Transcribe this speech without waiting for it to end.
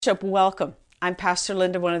Bishop, welcome. I'm Pastor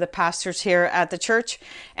Linda, one of the pastors here at the church,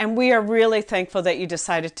 and we are really thankful that you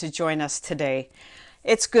decided to join us today.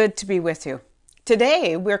 It's good to be with you.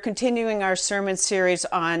 Today, we're continuing our sermon series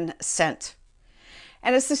on Sent.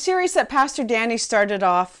 And it's the series that Pastor Danny started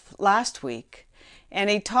off last week, and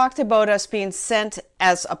he talked about us being sent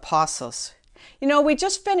as apostles. You know, we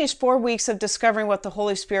just finished 4 weeks of discovering what the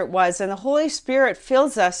Holy Spirit was, and the Holy Spirit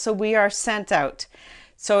fills us so we are sent out.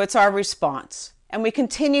 So it's our response. And we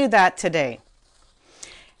continue that today.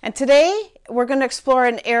 And today we're going to explore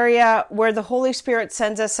an area where the Holy Spirit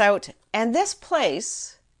sends us out. And this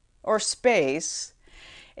place or space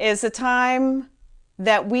is the time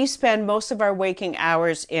that we spend most of our waking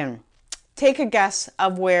hours in. Take a guess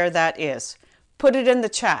of where that is. Put it in the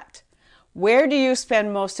chat. Where do you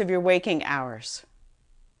spend most of your waking hours?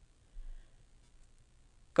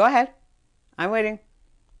 Go ahead. I'm waiting.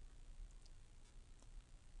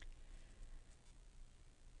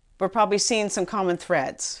 We're probably seeing some common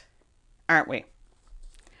threads, aren't we?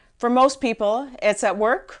 For most people, it's at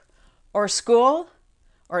work or school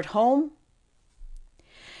or at home.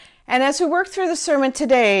 And as we work through the sermon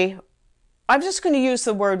today, I'm just going to use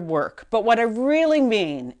the word work. But what I really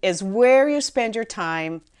mean is where you spend your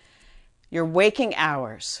time, your waking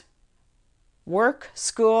hours. Work,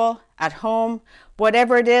 school, at home,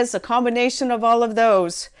 whatever it is, a combination of all of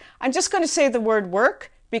those. I'm just going to say the word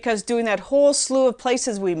work, because doing that whole slew of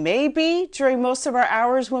places we may be during most of our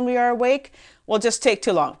hours when we are awake will just take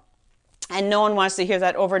too long. And no one wants to hear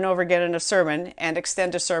that over and over again in a sermon and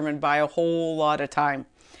extend a sermon by a whole lot of time.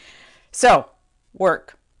 So,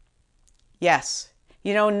 work. Yes.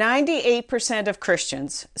 You know, 98% of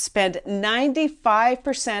Christians spend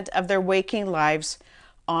 95% of their waking lives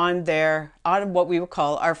on what we would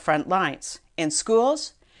call our front lines. In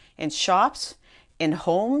schools, in shops, in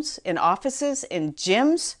homes, in offices, in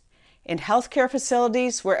gyms, in healthcare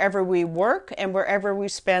facilities, wherever we work and wherever we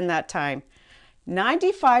spend that time.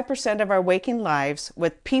 95% of our waking lives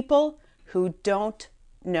with people who don't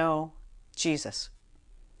know Jesus.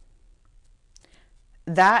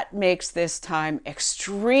 That makes this time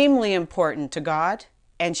extremely important to God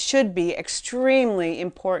and should be extremely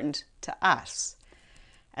important to us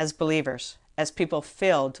as believers, as people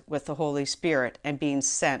filled with the Holy Spirit and being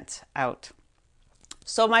sent out.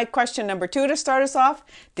 So my question number 2 to start us off,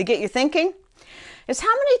 to get you thinking, is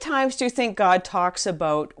how many times do you think God talks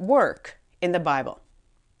about work in the Bible?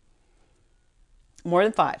 More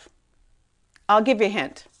than 5. I'll give you a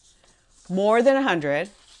hint. More than 100,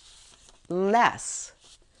 less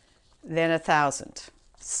than 1,000.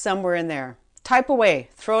 Somewhere in there. Type away,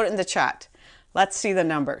 throw it in the chat. Let's see the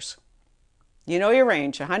numbers. You know your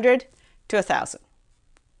range, 100 to 1,000.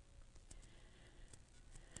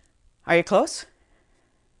 Are you close?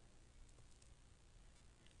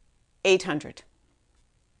 800.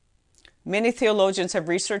 Many theologians have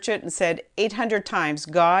researched it and said 800 times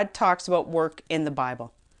God talks about work in the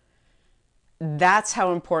Bible. That's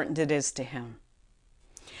how important it is to him.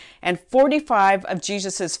 And 45 of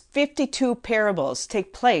Jesus's 52 parables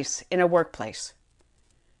take place in a workplace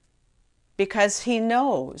because he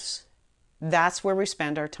knows that's where we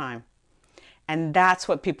spend our time. And that's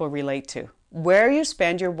what people relate to. Where you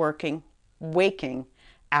spend your waking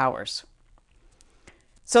hours.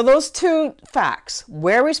 So those 2 facts,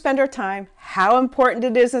 where we spend our time, how important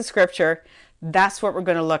it is in Scripture, that's what we're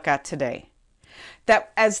going to look at today.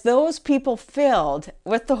 That as those people filled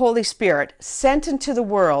with the Holy Spirit, sent into the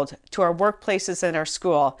world, to our workplaces and our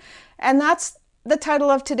school, and that's the title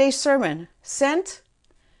of today's sermon, Sent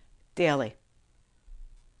Daily.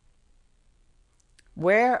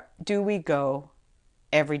 Where do we go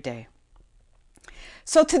every day?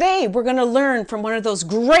 So today we're going to learn from one of those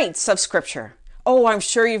greats of Scripture. Oh, I'm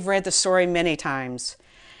sure you've read the story many times.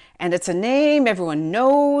 And it's a name everyone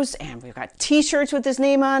knows, and we've got t-shirts with his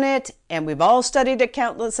name on it, and we've all studied it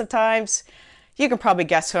countless of times. You can probably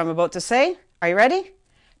guess who I'm about to say. Are you ready?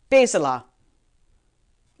 Bezalel.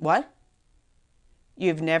 What?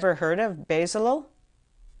 You've never heard of Bezalel?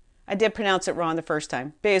 I did pronounce it wrong the first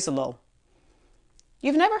time. Bezalel.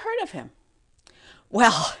 You've never heard of him?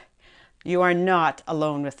 Well, you are not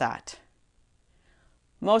alone with that.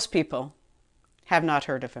 Most people have not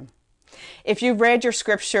heard of him. If you've read your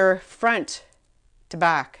scripture front to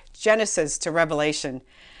back, Genesis to Revelation,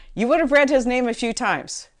 you would have read his name a few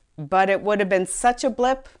times, but it would have been such a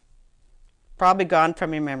blip, probably gone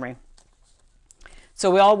from your memory.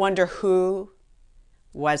 So we all wonder, who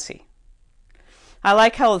was he? I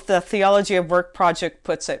like how the Theology of Work Project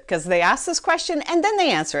puts it, because they ask this question and then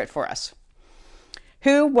they answer it for us.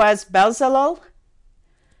 Who was Bezalel?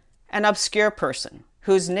 An obscure person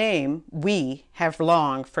whose name we have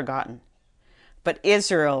long forgotten. but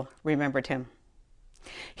Israel remembered him.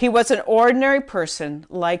 He was an ordinary person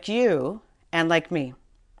like you and like me,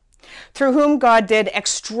 through whom God did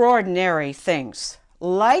extraordinary things.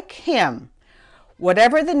 Like him,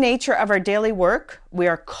 whatever the nature of our daily work, we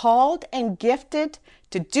are called and gifted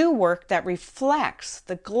to do work that reflects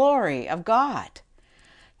the glory of God.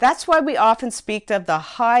 That's why we often speak of the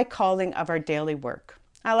high calling of our daily work.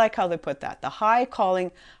 I like how they put that, the high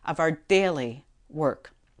calling of our daily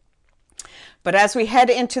work. But as we head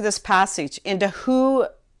into this passage, into who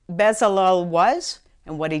Bezalel was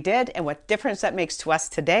and what he did and what difference that makes to us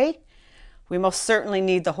today, we most certainly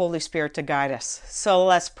need the Holy Spirit to guide us. So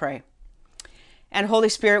let's pray. And Holy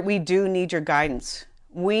Spirit, we do need your guidance.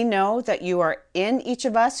 We know that you are in each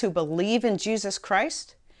of us who believe in Jesus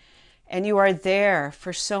Christ, and you are there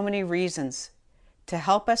for so many reasons to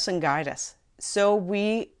help us and guide us. So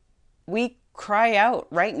we cry out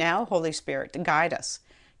right now, Holy Spirit, to guide us,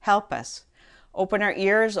 help us. Open our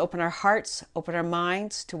ears, open our hearts, open our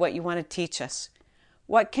minds to what you want to teach us.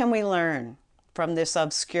 What can we learn from this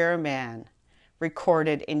obscure man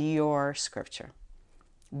recorded in your scripture?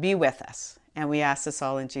 Be with us, and we ask this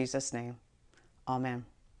all in Jesus' name. Amen.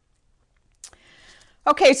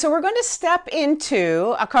 Okay, so we're going to step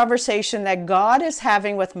into a conversation that God is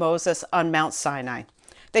having with Moses on Mount Sinai.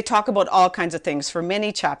 They talk about all kinds of things for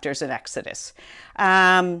many chapters in Exodus.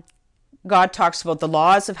 God talks about the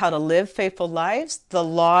laws of how to live faithful lives, the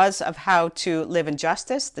laws of how to live in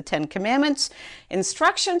justice, the 10 Commandments,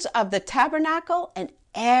 instructions of the tabernacle, and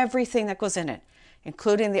everything that goes in it,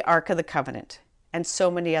 including the Ark of the Covenant, and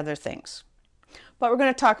so many other things. But we're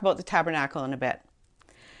going to talk about the tabernacle in a bit.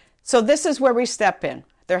 So this is where we step in.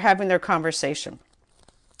 They're having their conversation.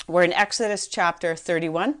 We're in Exodus chapter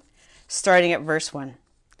 31, starting at verse 1.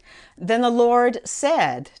 Then the Lord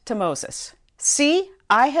said to Moses, "See,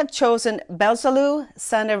 I have chosen Bezalel,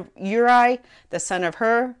 son of Uri, the son of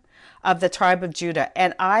Hur, of the tribe of Judah,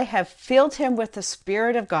 and I have filled him with the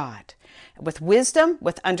Spirit of God, with wisdom,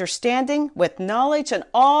 with understanding, with knowledge, and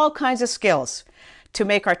all kinds of skills, to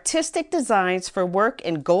make artistic designs for work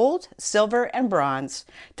in gold, silver, and bronze,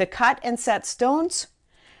 to cut and set stones,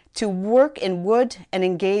 to work in wood, and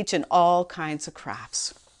engage in all kinds of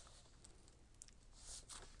crafts."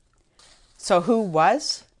 So who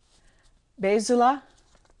was Bezalel?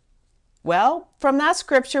 Well, from that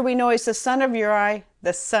scripture, we know he's the son of Uri,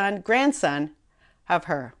 the grandson of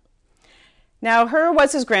Hur. Now, Hur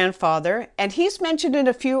was his grandfather, and he's mentioned in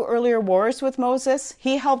a few earlier wars with Moses.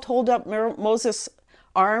 He helped hold up Moses'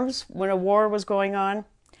 arms when a war was going on,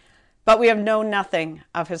 but we have known nothing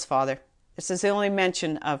of his father. This is the only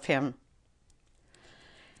mention of him.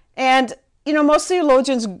 And, most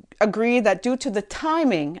theologians agree that due to the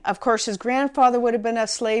timing, of course, his grandfather would have been a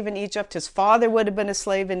slave in Egypt, his father would have been a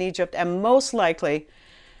slave in Egypt, and most likely,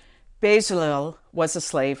 Bezalel was a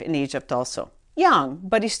slave in Egypt also. Young,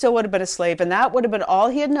 but he still would have been a slave, and that would have been all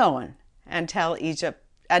he had known until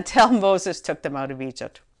Moses took them out of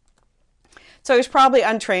Egypt. So he was probably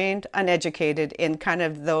untrained, uneducated in kind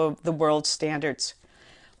of the world standards.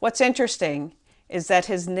 What's interesting is that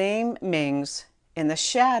his name means in the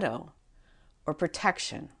shadow or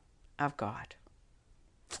protection of God.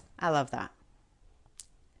 I love that.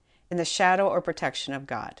 In the shadow or protection of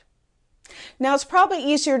God. Now, it's probably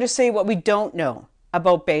easier to say what we don't know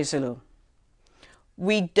about Bezalel.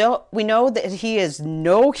 We know that he is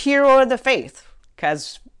no hero of the faith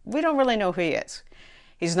because we don't really know who he is.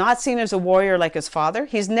 He's not seen as a warrior like his father.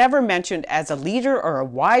 He's never mentioned as a leader or a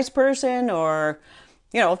wise person or,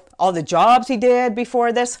 all the jobs he did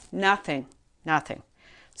before this. Nothing.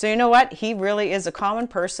 So you know what? He really is a common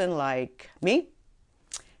person like me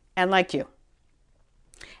and like you.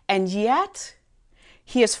 And yet,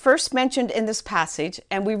 he is first mentioned in this passage,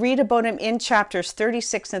 and we read about him in chapters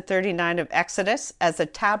 36 and 39 of Exodus as the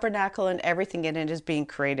tabernacle and everything in it is being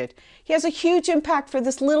created. He has a huge impact for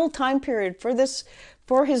this little time period,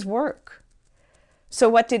 for his work. So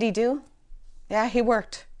what did he do? Yeah, he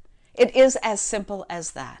worked. It is as simple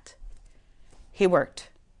as that. He worked.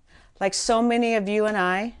 Like so many of you and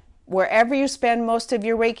I, wherever you spend most of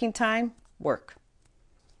your waking time, work.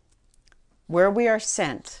 Where we are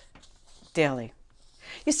sent daily.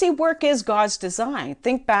 You see, work is God's design.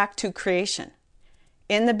 Think back to creation.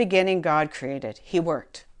 In the beginning, God created. He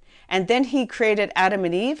worked. And then he created Adam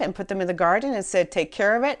and Eve and put them in the garden and said, take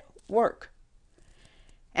care of it, work.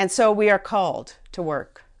 And so we are called to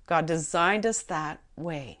work. God designed us that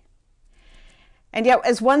way. And yet,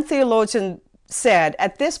 as one theologian said,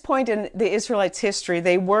 at this point in the Israelites' history,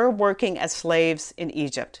 they were working as slaves in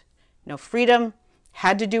Egypt. No freedom,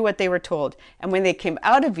 had to do what they were told. And when they came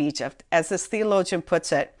out of Egypt, as this theologian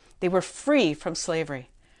puts it, they were free from slavery.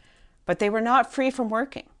 but they were not free from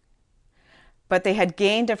working. But they had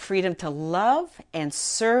gained a freedom to love and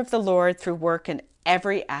serve the Lord through work in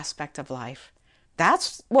every aspect of life.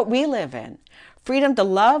 That's what we live in. Freedom to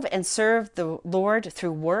love and serve the Lord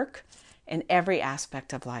through work in every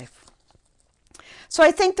aspect of life. So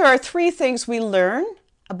I think there are 3 things we learn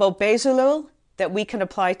about Bezalel that we can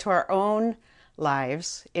apply to our own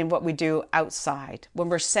lives in what we do outside when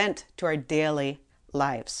we're sent to our daily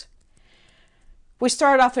lives. We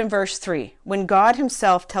start off in verse 3, when God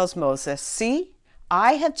himself tells Moses, "See,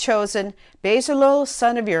 I have chosen Bezalel,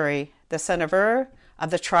 son of Uri, the son of Ur, of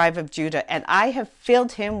the tribe of Judah, and I have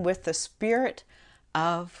filled him with the Spirit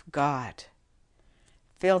of God."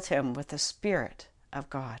 Filled him with the Spirit of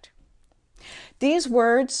God. These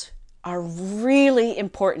words are really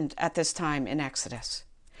important at this time in Exodus.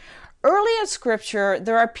 Early in Scripture,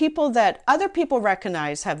 there are people that other people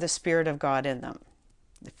recognize have the Spirit of God in them.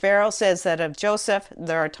 Pharaoh says that of Joseph.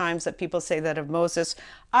 There are times that people say that of Moses.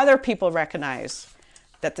 Other people recognize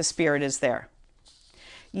that the Spirit is there.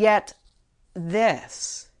 Yet,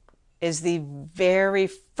 this is the very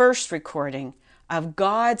first recording of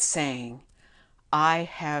God saying, "I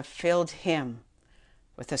have filled him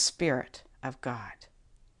with the Spirit of God."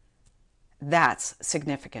 That's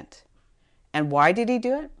significant. And why did he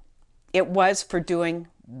do it? It was for doing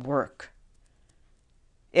work.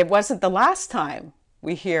 It wasn't the last time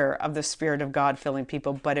we hear of the Spirit of God filling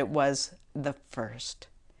people, but it was the first.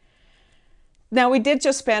 Now, we did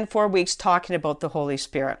just spend 4 weeks talking about the Holy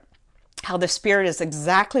Spirit, how the Spirit is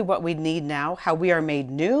exactly what we need now, how we are made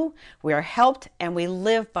new, we are helped, and we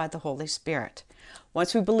live by the Holy Spirit.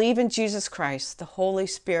 Once we believe in Jesus Christ, the Holy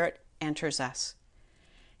Spirit enters us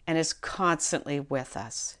and is constantly with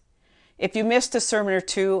us. If you missed a sermon or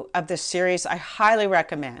 2 of this series, I highly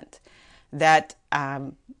recommend that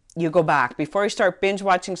you go back. Before you start binge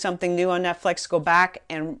watching something new on Netflix, go back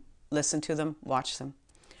and listen to them, watch them.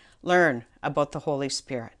 Learn about the Holy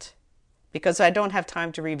Spirit, because I don't have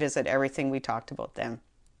time to revisit everything we talked about then.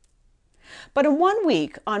 But in 1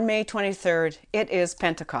 week, on May 23rd, it is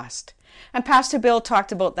Pentecost. And Pastor Bill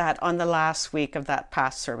talked about that on the last week of that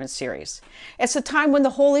past sermon series. It's a time when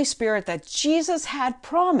the Holy Spirit that Jesus had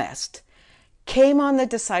promised came on the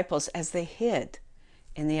disciples as they hid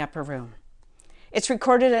in the upper room. It's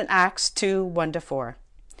recorded in Acts 2, 1-4.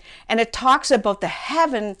 And it talks about the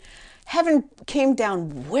heaven came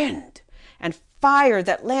down wind and fire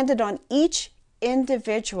that landed on each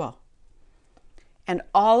individual. And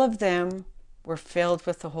all of them were filled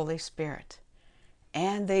with the Holy Spirit.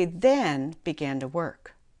 And they then began to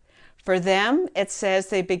work. For them, it says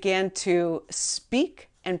they began to speak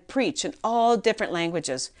and preach in all different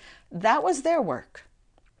languages. That was their work.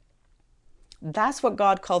 That's what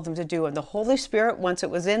God called them to do. And the Holy Spirit, once it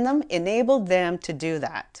was in them, enabled them to do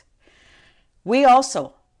that. We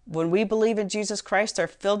also, when we believe in Jesus Christ, are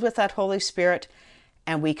filled with that Holy Spirit,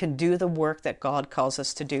 and we can do the work that God calls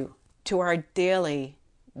us to do, to our daily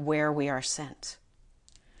where we are sent.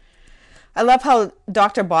 I love how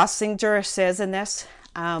Dr. Bossinger says in this.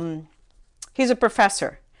 He's a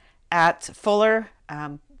professor at Fuller,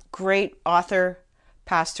 great author,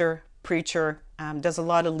 pastor, preacher, does a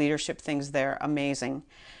lot of leadership things there, amazing.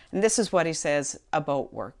 And this is what he says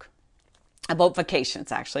about work. About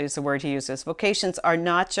vocations, actually, is the word he uses. Vocations are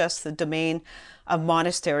not just the domain of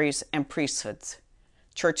monasteries and priesthoods.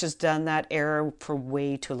 Church has done that error for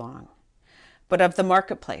way too long. But of the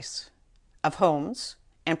marketplace, of homes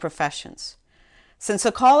and professions. Since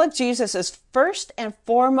the call of Jesus is first and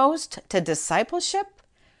foremost to discipleship,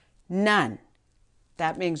 none,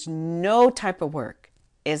 that means no type of work,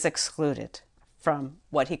 is excluded from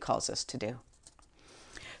what he calls us to do.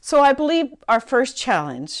 So I believe our first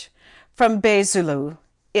challenge from Bezalel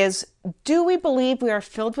is, do we believe we are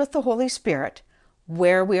filled with the Holy Spirit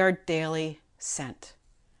where we are daily sent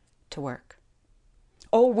to work?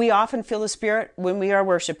 Oh, we often feel the Spirit when we are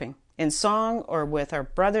worshiping, in song or with our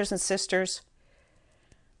brothers and sisters.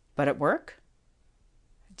 But at work,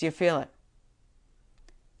 do you feel it?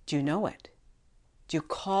 Do you know it? Do you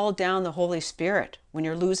call down the Holy Spirit when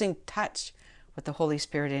you're losing touch with the Holy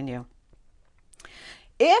Spirit in you?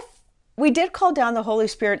 If we did call down the Holy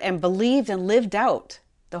Spirit and believed and lived out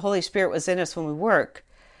the Holy Spirit was in us when we work,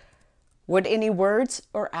 would any words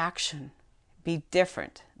or action be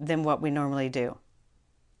different than what we normally do?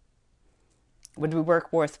 Would we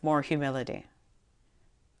work with more humility?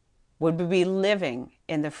 Would we be living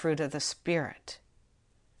in the fruit of the Spirit?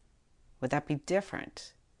 Would that be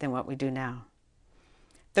different than what we do now?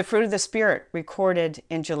 The fruit of the Spirit recorded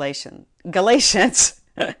in Galatians,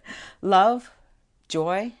 love,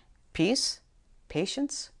 joy, peace,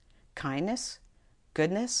 patience, kindness,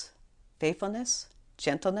 goodness, faithfulness,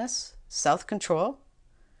 gentleness, self-control.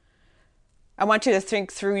 I want you to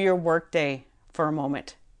think through your workday for a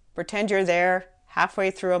moment. Pretend you're there halfway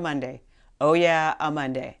through a Monday. Oh yeah, a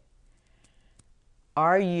Monday.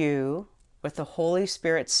 Are you, with the Holy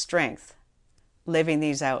Spirit's strength, living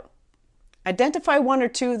these out? Identify one or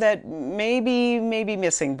two that may be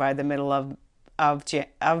missing by the middle of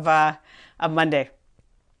Monday.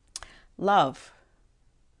 Love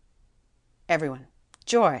everyone.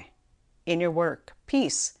 Joy in your work.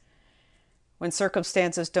 Peace when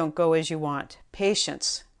circumstances don't go as you want.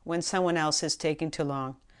 Patience when someone else is taking too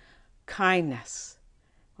long. Kindness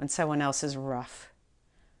when someone else is rough.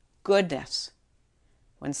 Goodness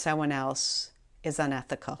when someone else is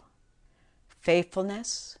unethical.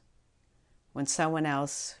 Faithfulness when someone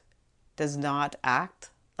else does not act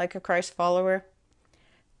like a Christ follower.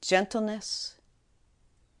 Gentleness,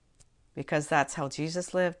 because that's how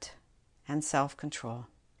Jesus lived, and self-control.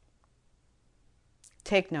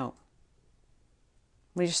 Take note.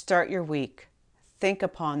 When you start your week, think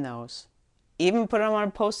upon those. Even put them on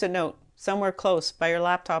a Post-it note somewhere close by your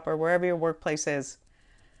laptop or wherever your workplace is.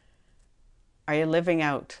 Are you living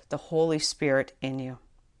out the Holy Spirit in you?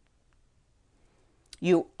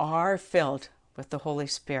 You are filled with the Holy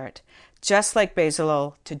Spirit, just like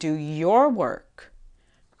Bezalel, to do your work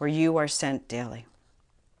where you are sent daily.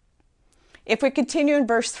 If we continue in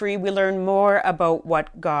verse 3, we learn more about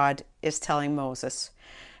what God is telling Moses.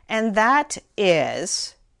 And that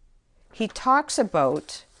is, he talks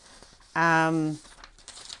about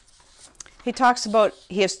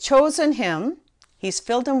he has chosen him, he's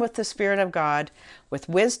filled him with the Spirit of God, with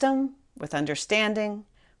wisdom, with understanding,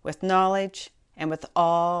 with knowledge, and with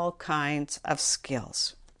all kinds of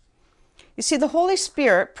skills. You see, the Holy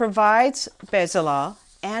Spirit provides Bezalel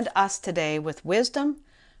and us today with wisdom,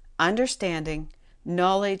 understanding,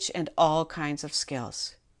 knowledge, and all kinds of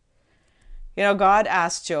skills. You know, God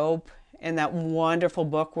asked Job in that wonderful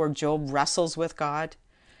book where Job wrestles with God.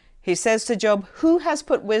 He says to Job, "Who has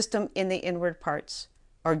put wisdom in the inward parts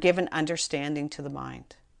or given understanding to the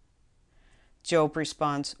mind?" Job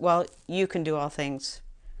responds, "Well, you can do all things.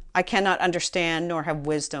 I cannot understand nor have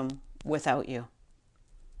wisdom without you."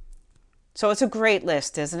 So it's a great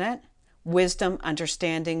list, isn't it? Wisdom,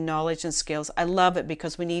 understanding, knowledge, and skills. I love it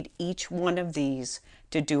because we need each one of these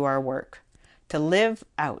to do our work, to live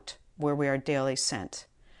out where we are daily sent.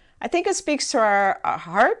 I think it speaks to our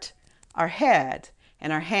heart, our head,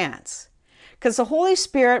 and our hands. Because the Holy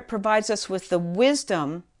Spirit provides us with the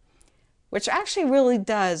wisdom, which actually really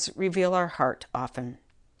does reveal our heart often.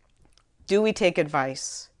 Do we take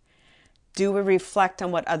advice? Do we reflect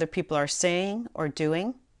on what other people are saying or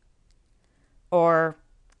doing? Or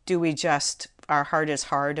do we just, our heart is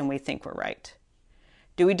hard and we think we're right?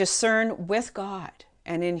 Do we discern with God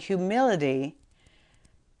and in humility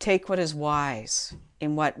take what is wise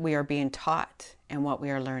in what we are being taught and what we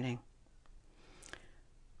are learning?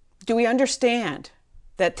 Do we understand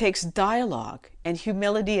that it takes dialogue and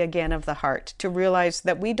humility again of the heart to realize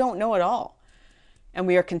that we don't know it all and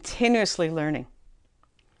we are continuously learning?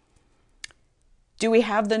 Do we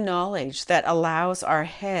have the knowledge that allows our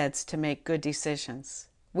heads to make good decisions?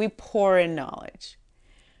 We pour in knowledge.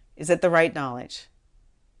 Is it the right knowledge?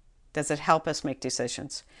 Does it help us make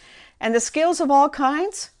decisions? And the skills of all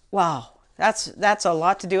kinds? Wow, that's a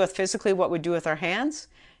lot to do with physically what we do with our hands.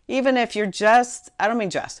 Even if you're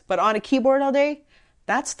but on a keyboard all day,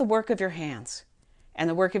 that's the work of your hands and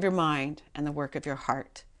the work of your mind and the work of your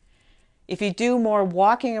heart. If you do more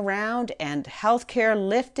walking around and healthcare,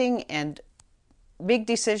 lifting, and big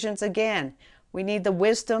decisions, again, we need the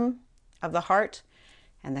wisdom of the heart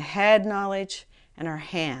and the head knowledge and our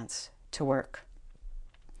hands to work.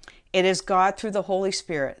 It is God through the Holy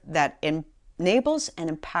Spirit that enables and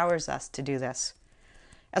empowers us to do this.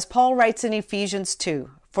 As Paul writes in Ephesians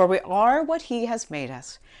 2, "For we are what he has made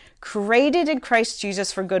us, created in Christ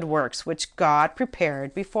Jesus for good works, which God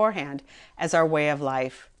prepared beforehand as our way of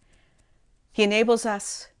life." He enables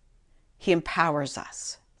us, he empowers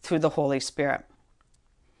us through the Holy Spirit.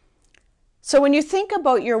 So when you think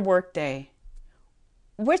about your workday,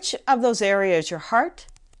 which of those areas, your heart,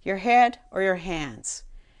 your head, or your hands,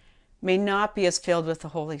 may not be as filled with the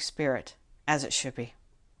Holy Spirit as it should be?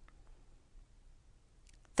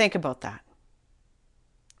 Think about that.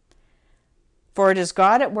 For it is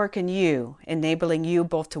God at work in you, enabling you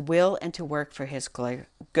both to will and to work for his good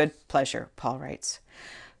pleasure, Paul writes.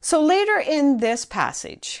 So later in this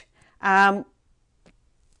passage,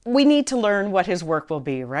 we need to learn what his work will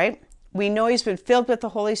be, right? We know he's been filled with the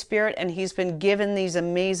Holy Spirit and he's been given these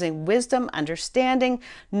amazing wisdom, understanding,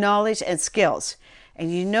 knowledge, and skills.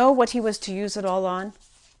 And you know what he was to use it all on?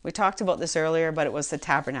 We talked about this earlier, but it was the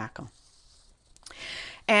tabernacle.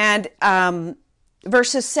 And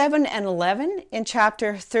verses 7 and 11 in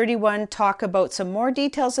chapter 31 talk about some more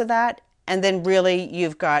details of that. And then really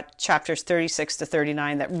you've got chapters 36 to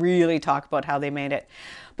 39 that really talk about how they made it.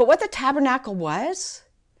 But what the tabernacle was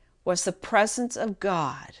the presence of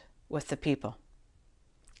God with the people.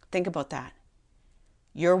 Think about that.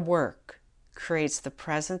 Your work creates the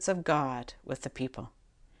presence of God with the people.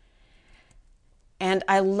 And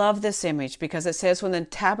I love this image because it says when the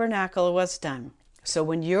tabernacle was done. So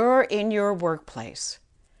when you're in your workplace,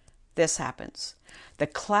 this happens. The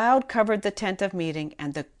cloud covered the tent of meeting,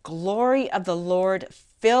 and the glory of the Lord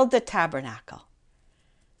filled the tabernacle.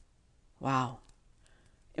 Wow.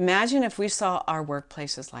 Imagine if we saw our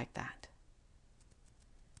workplaces like that.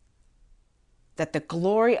 That the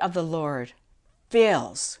glory of the Lord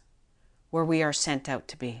fills where we are sent out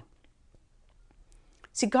to be.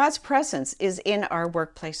 See, God's presence is in our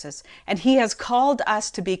workplaces, and He has called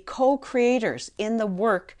us to be co-creators in the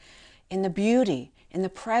work, in the beauty, in the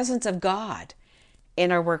presence of God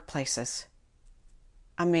in our workplaces.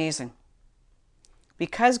 Amazing.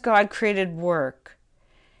 Because God created work,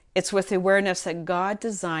 it's with the awareness that God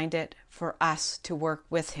designed it for us to work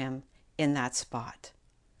with Him in that spot.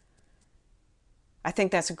 I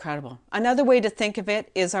think that's incredible. Another way to think of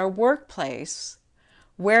it is our workplace,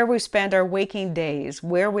 where we spend our waking days,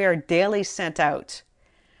 where we are daily sent out.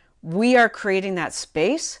 We are creating that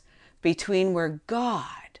space between where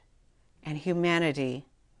God and humanity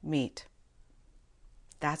meet.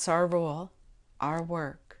 That's our role, our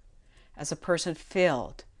work, as a person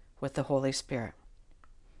filled with the Holy Spirit.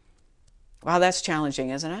 Wow, that's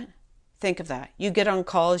challenging, isn't it? Think of that. You get on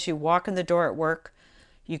calls, you walk in the door at work,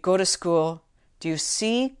 you go to school. Do you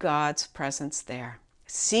see God's presence there?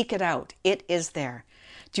 Seek it out. It is there.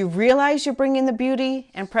 Do you realize you're bringing the beauty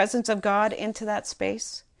and presence of God into that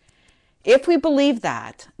space? If we believe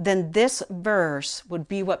that, then this verse would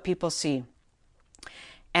be what people see.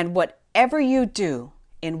 And whatever you do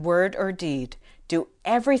in word or deed, do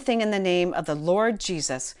everything in the name of the Lord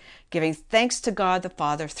Jesus, giving thanks to God the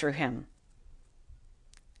Father through Him.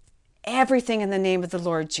 Everything in the name of the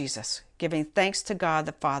Lord Jesus, giving thanks to God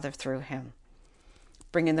the Father through Him.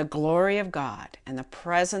 Bringing the glory of God and the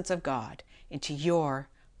presence of God into your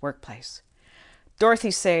workplace.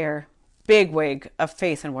 Dorothy Sayers, bigwig of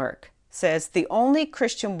Faith and Work, says the only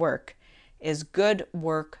Christian work is good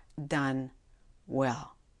work done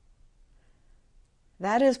well.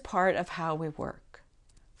 That is part of how we work,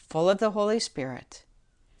 full of the Holy Spirit.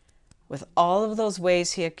 With all of those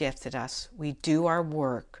ways He has gifted us, we do our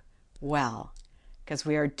work well because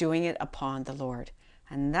we are doing it upon the Lord.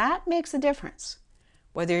 And that makes a difference.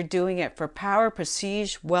 Whether you're doing it for power,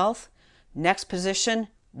 prestige, wealth, next position,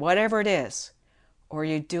 whatever it is, or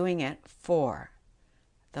you're doing it for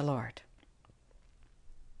the Lord.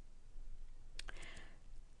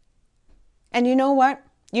 And you know what?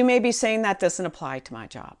 You may be saying that doesn't apply to my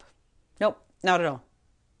job. Nope, not at all.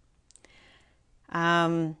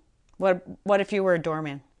 What if you were a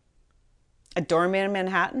doorman? A doorman in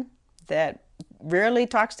Manhattan that rarely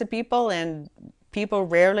talks to people and people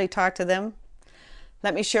rarely talk to them?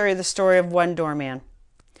 Let me share you the story of one doorman,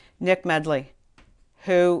 Nick Medley,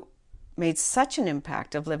 who made such an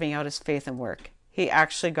impact of living out his faith and work. He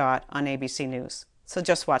actually got on ABC News. So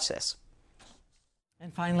just watch this.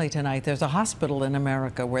 And finally tonight, there's a hospital in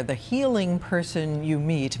America where the healing person you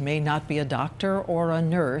meet may not be a doctor or a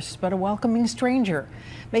nurse, but a welcoming stranger,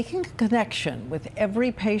 making a connection with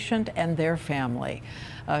every patient and their family.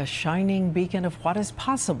 A shining beacon of what is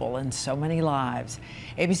possible in so many lives.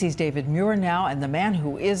 ABC's David Muir now, and the man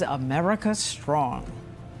who is America strong.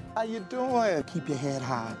 How you doing? Keep your head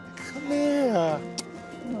high. Come here.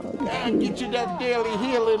 Get you that daily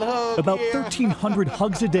healing hug. About 1,300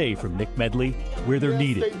 hugs a day from Nick Medley, where they're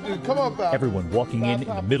needed. Come on, Bob. Everyone walking in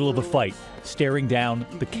the middle of the fight, staring down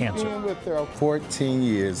the cancer. 14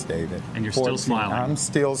 years, David. And you're still smiling. I'm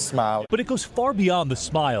still smiling. But it goes far beyond the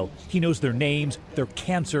smile. He knows their names, their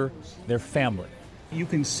cancer, their family. You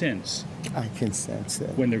can sense. I can sense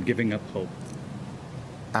it. When they're giving up hope.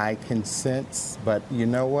 I can sense, but you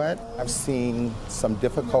know what? I've seen some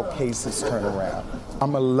difficult cases turn around.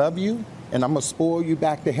 I'm going to love you, and I'm going to spoil you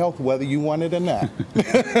back to health whether you want it or not.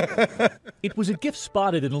 It was a gift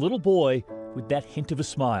spotted in a little boy with that hint of a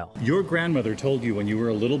smile. Your grandmother told you when you were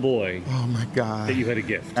a little boy Oh, my God. that you had a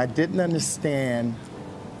gift. I didn't understand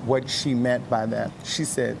what she meant by that. She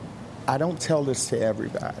said, I don't tell this to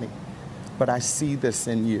everybody, but I see this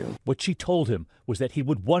in you. What she told him was that he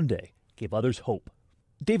would one day give others hope.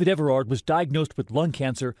 David Everard was diagnosed with lung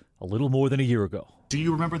cancer a little more than a year ago. Do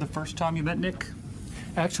you remember the first time you met Nick?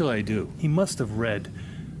 Actually, I do. He must have read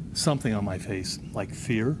something on my face, like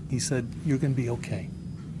fear. He said, you're going to be okay.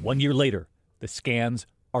 1 year later, the scans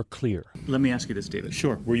are clear. Let me ask you this, David.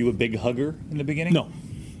 Sure. Were you a big hugger in the beginning? No.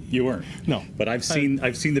 You weren't? No. But I've seen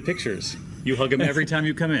the pictures. You hug him every time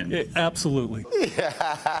you come in. Yeah, absolutely.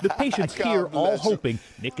 The patients here all hoping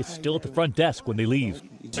Nick is still at the front desk when they leave.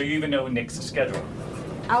 So you even know Nick's schedule?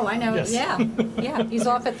 Oh, I know. Yes. Yeah. Yeah. He's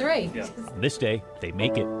off at 3. Yeah. On this day, they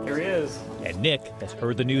make it. Here he is. And Nick has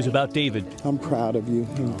heard the news about David. I'm proud of you,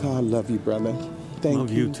 and God love you, brother. Thank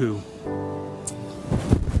Love you too.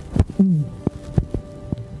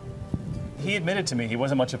 He admitted to me he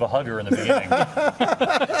wasn't much of a hugger in the beginning.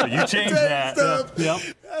 So you changed that. Yep.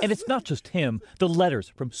 And it's not just him. The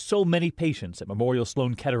letters from so many patients at Memorial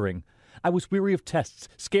Sloan Kettering. I was weary of tests,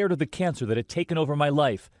 scared of the cancer that had taken over my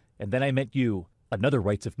life. And then I met you. Another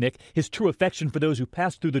writes of Nick, his true affection for those who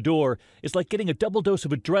pass through the door is like getting a double dose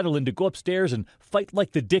of adrenaline to go upstairs and fight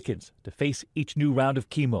like the Dickens to face each new round of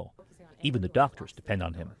chemo. Even the doctors depend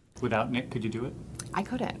on him. Without Nick, could you do it? I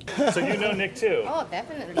couldn't. So you know Nick too. Oh,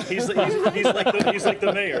 definitely. He's like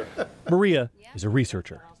the mayor. Maria is a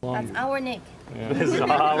researcher. That's our Nick. This is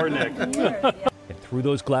our Nick. And through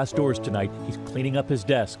those glass doors tonight, he's cleaning up his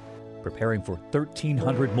desk, preparing for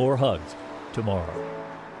 1,300 more hugs tomorrow.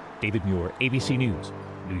 David Muir, ABC News,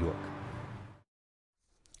 New York.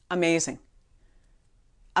 Amazing.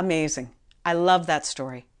 Amazing. I love that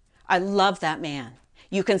story. I love that man.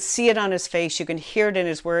 You can see it on his face. You can hear it in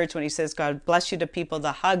his words when he says, God bless you to people.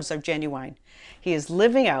 The hugs are genuine. He is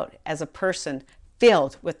living out as a person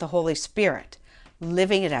filled with the Holy Spirit,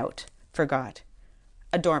 living it out for God.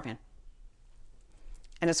 A doorman.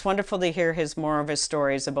 And it's wonderful to hear more of his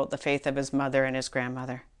stories about the faith of his mother and his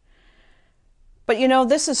grandmother. But you know,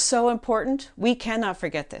 this is so important. We cannot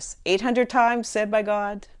forget this. 800 times said by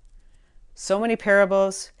God, so many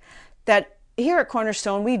parables, that here at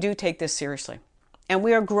Cornerstone, we do take this seriously. And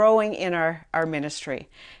we are growing in our ministry.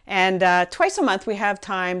 And twice a month, we have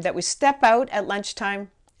time that we step out at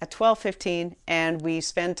lunchtime at 12:15, and we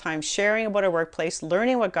spend time sharing about our workplace,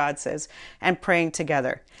 learning what God says, and praying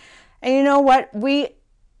together. And you know what? We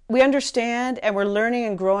understand, and we're learning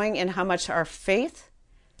and growing in how much our faith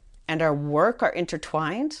and our work are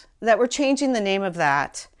intertwined, that we're changing the name of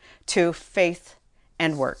that to faith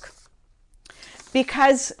and work.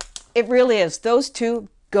 Because it really is. Those two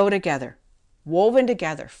go together, woven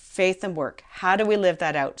together, faith and work. How do we live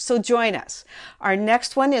that out? So join us. Our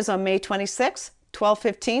next one is on May 26th,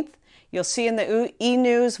 12:15. You'll see in the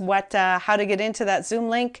e-news how to get into that Zoom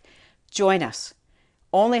link. Join us.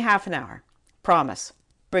 Only half an hour. Promise.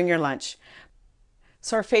 Bring your lunch.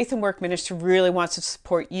 So our Faith and Work Ministry really wants to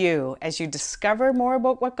support you as you discover more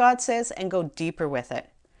about what God says and go deeper with it.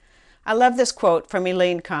 I love this quote from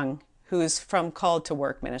Elaine Kung, who's from Called to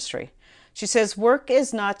Work Ministry. She says, work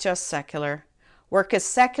is not just secular. Work is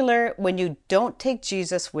secular when you don't take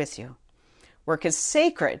Jesus with you. Work is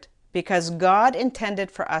sacred because God intended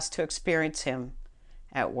for us to experience him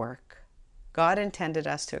at work. God intended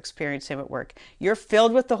us to experience him at work. You're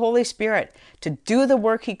filled with the Holy Spirit to do the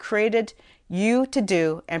work he created you to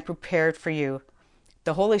do and prepared for you.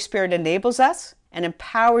 The Holy Spirit enables us and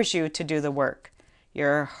empowers you to do the work.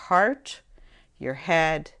 Your heart, your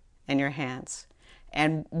head, and your hands.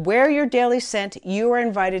 And where you're daily sent, you are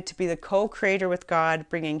invited to be the co-creator with God,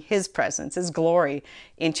 bringing his presence, his glory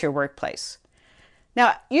into your workplace.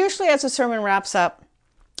 Now, usually as the sermon wraps up,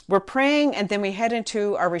 we're praying and then we head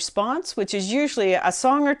into our response, which is usually a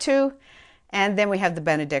song or two, and then we have the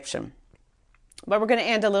benediction. But we're going to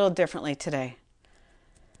end a little differently today.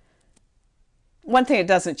 One thing that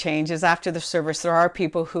doesn't change is after the service, there are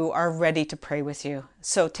people who are ready to pray with you.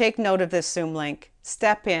 So take note of this Zoom link,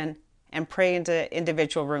 step in and pray into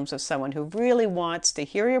individual rooms with someone who really wants to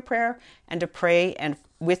hear your prayer and to pray and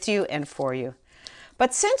with you and for you.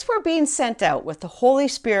 But since we're being sent out with the Holy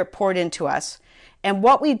Spirit poured into us, and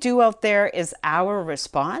what we do out there is our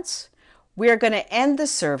response, we are going to end the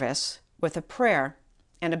service with a prayer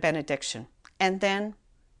and a benediction, and then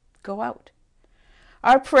go out.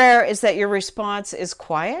 Our prayer is that your response is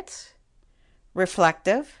quiet,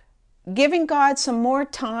 reflective, giving God some more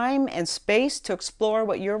time and space to explore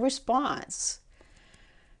what your response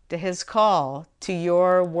to his call to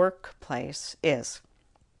your workplace is.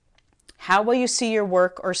 How will you see your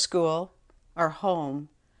work or school or home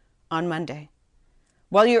on Monday?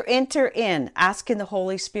 While you enter in, asking the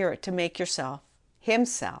Holy Spirit to make himself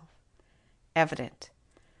evident.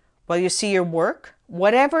 While you see your work,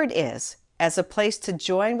 whatever it is, as a place to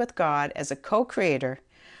join with God as a co-creator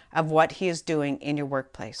of what he is doing in your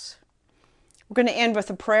workplace. We're going to end with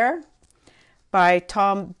a prayer by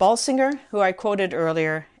Tom Balsinger, who I quoted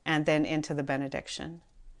earlier, and then into the benediction.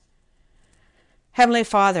 Heavenly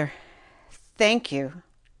Father, thank you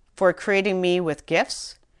for creating me with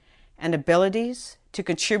gifts and abilities to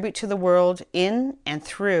contribute to the world in and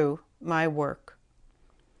through my work.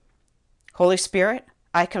 Holy Spirit,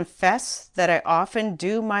 I confess that I often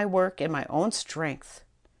do my work in my own strength.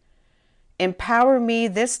 Empower me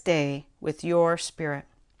this day with your Spirit.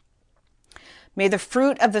 May the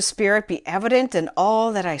fruit of the Spirit be evident in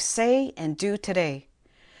all that I say and do today.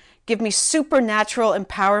 Give me supernatural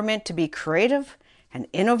empowerment to be creative and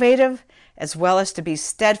innovative, as well as to be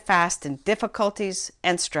steadfast in difficulties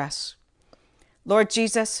and stress. Lord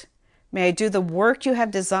Jesus, may I do the work you have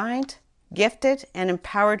designed, gifted, and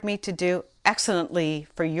empowered me to do excellently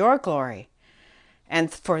for your glory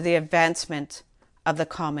and for the advancement of the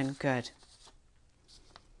common good.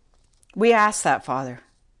 We ask that, Father.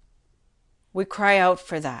 We cry out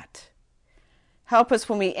for that. Help us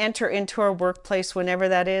when we enter into our workplace, whenever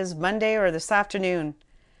that is, Monday or this afternoon,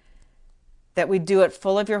 that we do it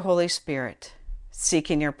full of your Holy Spirit,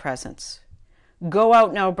 seeking your presence. Go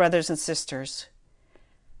out now, brothers and sisters.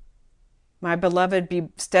 My beloved, be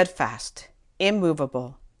steadfast,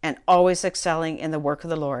 immovable, and always excelling in the work of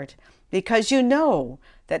the Lord, because you know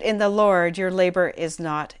that in the Lord your labor is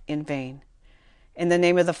not in vain. In the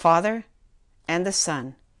name of the Father, and the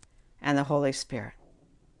Son, and the Holy Spirit.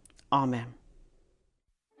 Amen.